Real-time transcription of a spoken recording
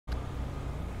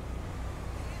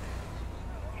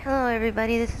Hello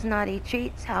everybody, this is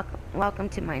NaughtyTreats. Welcome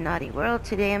to my naughty world.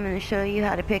 Today I'm going to show you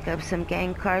how to pick up some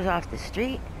gang cars off the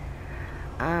street.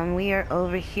 We are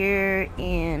over here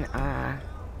in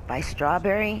by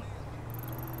Strawberry,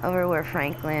 over where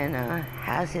Franklin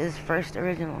has his first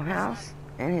original house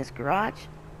and his garage.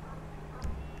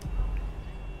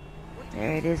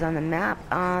 There it is on the map.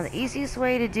 The easiest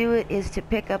way to do it is to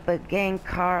pick up a gang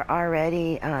car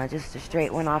already, just a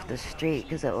straight one off the street,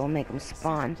 because it will make them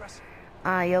spawn.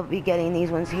 You'll be getting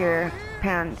these ones here,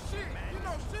 pound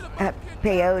at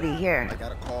Peyote here. I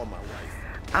gotta call my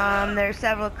wife. There are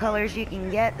several colors you can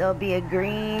get. There'll be a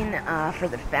green for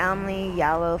the family,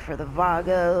 yellow for the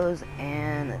Vagos,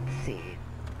 and let's see,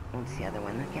 what's the other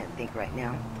one? I can't think right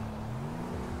now.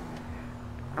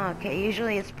 Okay,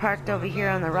 usually it's parked over here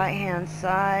on the right hand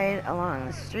side along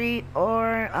the street,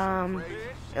 or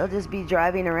it'll just be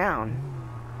driving around.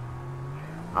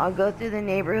 I'll go through the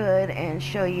neighborhood and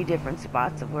show you different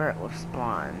spots of where it will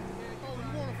spawn.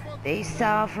 They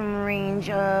sell from a range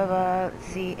of, let's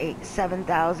see,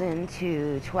 7,000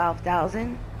 to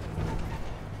 12,000.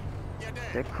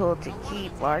 They're cool to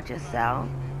keep or to sell.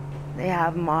 They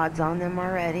have mods on them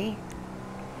already.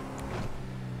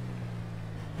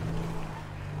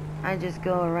 I just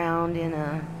go around in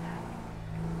a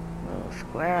little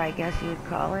square, I guess you would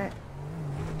call it.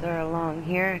 They're along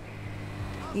here.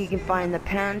 You can find the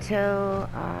Panto,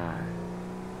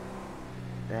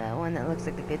 the one that looks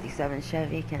like the 57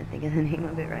 Chevy. Can't think of the name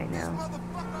of it right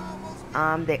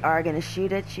now. They are going to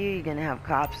shoot at you. You're going to have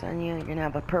cops on you. You're going to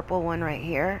have a purple one right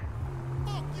here.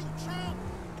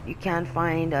 You can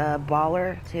find a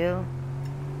Baller too.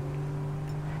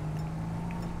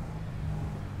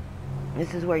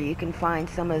 This is where you can find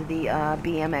some of the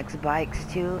BMX bikes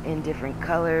too, in different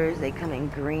colors. They come in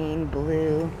green,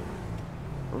 blue,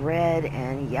 red,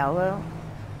 and yellow.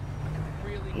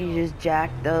 You just jack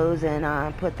those and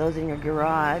put those in your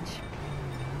garage,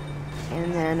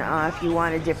 and then if you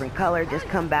want a different color, just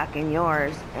come back in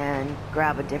yours and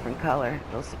grab a different color.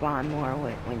 They'll spawn more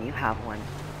when you have one.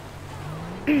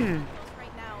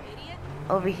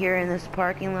 Over here in this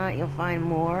parking lot, you'll find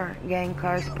more gang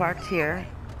cars parked here.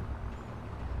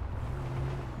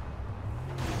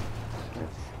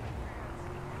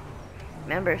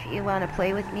 Remember, if you want to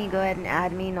play with me, go ahead and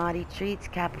add me, NaughtyTreats,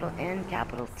 capital N,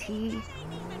 capital T.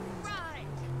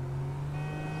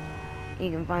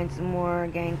 You can find some more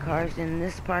gang cars in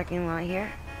this parking lot here.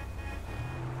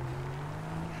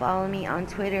 Follow me on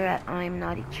Twitter at I'm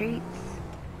NaughtyTreats.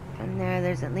 From there,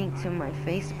 there's a link to my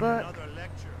Facebook.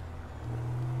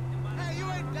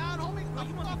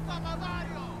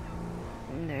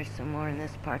 And there's some more in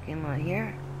this parking lot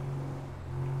here.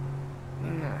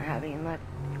 I'm not having luck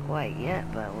quite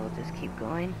yet, but we'll just keep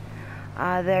going.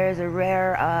 There's a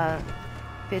rare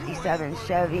 57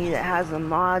 Chevy that has the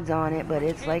mods on it, but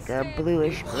it's like a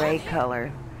bluish gray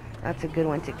color. That's a good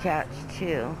one to catch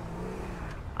too.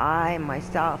 I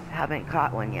myself haven't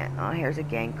caught one yet. Oh, here's a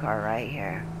gang car right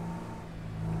here.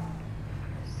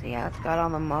 See how it's got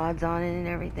all the mods on it and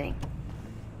everything.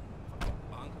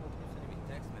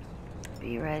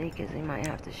 Be ready, because they might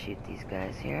have to shoot these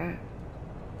guys here.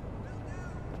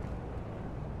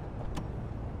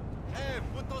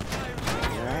 What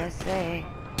did I say?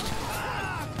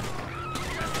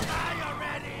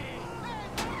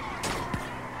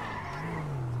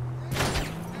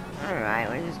 Alright,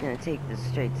 we're just gonna take this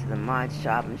straight to the mod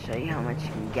shop and show you how much you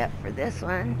can get for this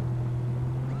one.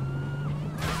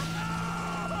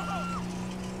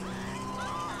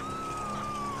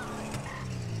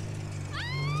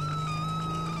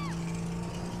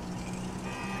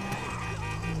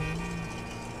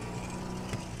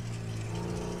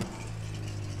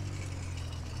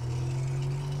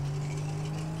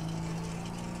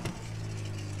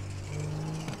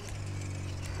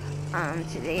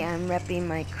 Today I'm repping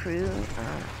my crew,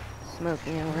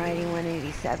 Smokin and Ridin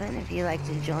 187. If you'd like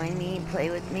to join me, play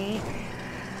with me,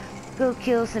 go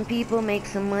kill some people, make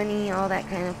some money, all that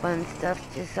kind of fun stuff,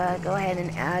 just go ahead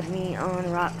and add me on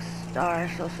Rockstar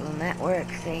Social Network,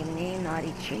 same name,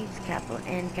 NaughtyTreats, capital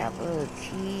N, capital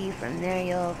T. From there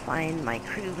you'll find my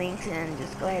crew links, and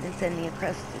just go ahead and send me a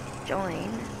request to join.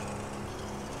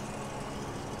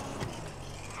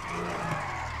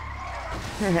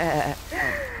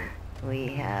 We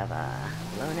have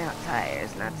blown out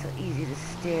tires. Not so easy to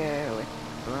steer with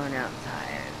blown out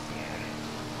tires here.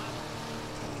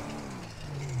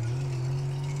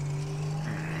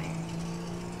 Alright.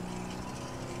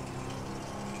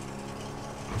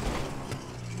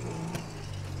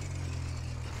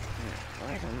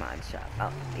 Where's a mod shop?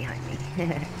 Oh, behind me.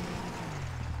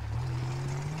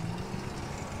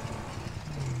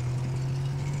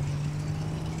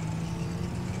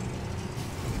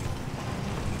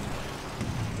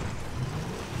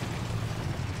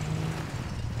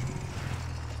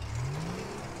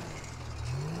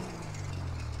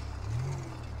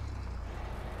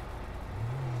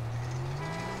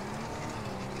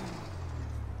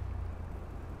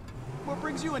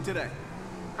 brings you in today?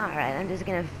 Alright, I'm just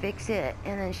gonna fix it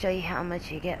and then show you how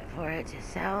much you get for it to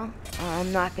sell.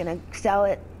 I'm not gonna sell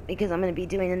it because I'm gonna be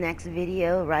doing the next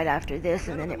video right after this,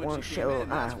 and then it won't show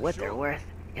what they're worth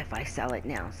if I sell it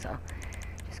now. So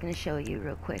just gonna show you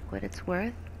real quick what it's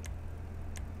worth.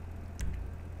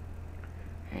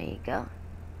 There you go.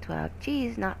 12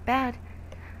 G's, not bad.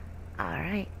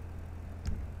 Alright.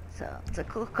 So it's a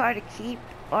cool car to keep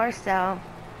or sell.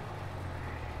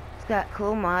 It's got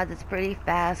cool mods, it's pretty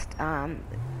fast.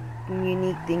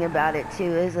 Unique thing about it too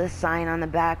is a sign on the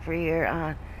back for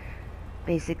your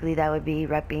basically that would be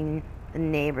repping the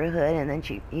neighborhood, and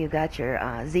then you got your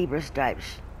zebra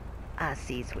stripes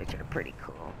seats, which are pretty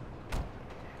cool.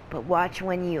 But watch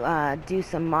when you do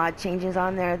some mod changes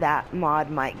on there, that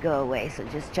mod might go away, so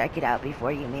just check it out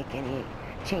before you make any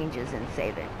changes and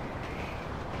save it.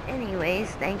 Anyways,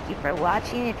 thank you for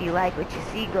watching. If you like what you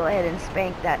see, go ahead and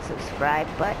spank that subscribe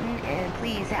button, and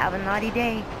please have a naughty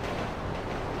day.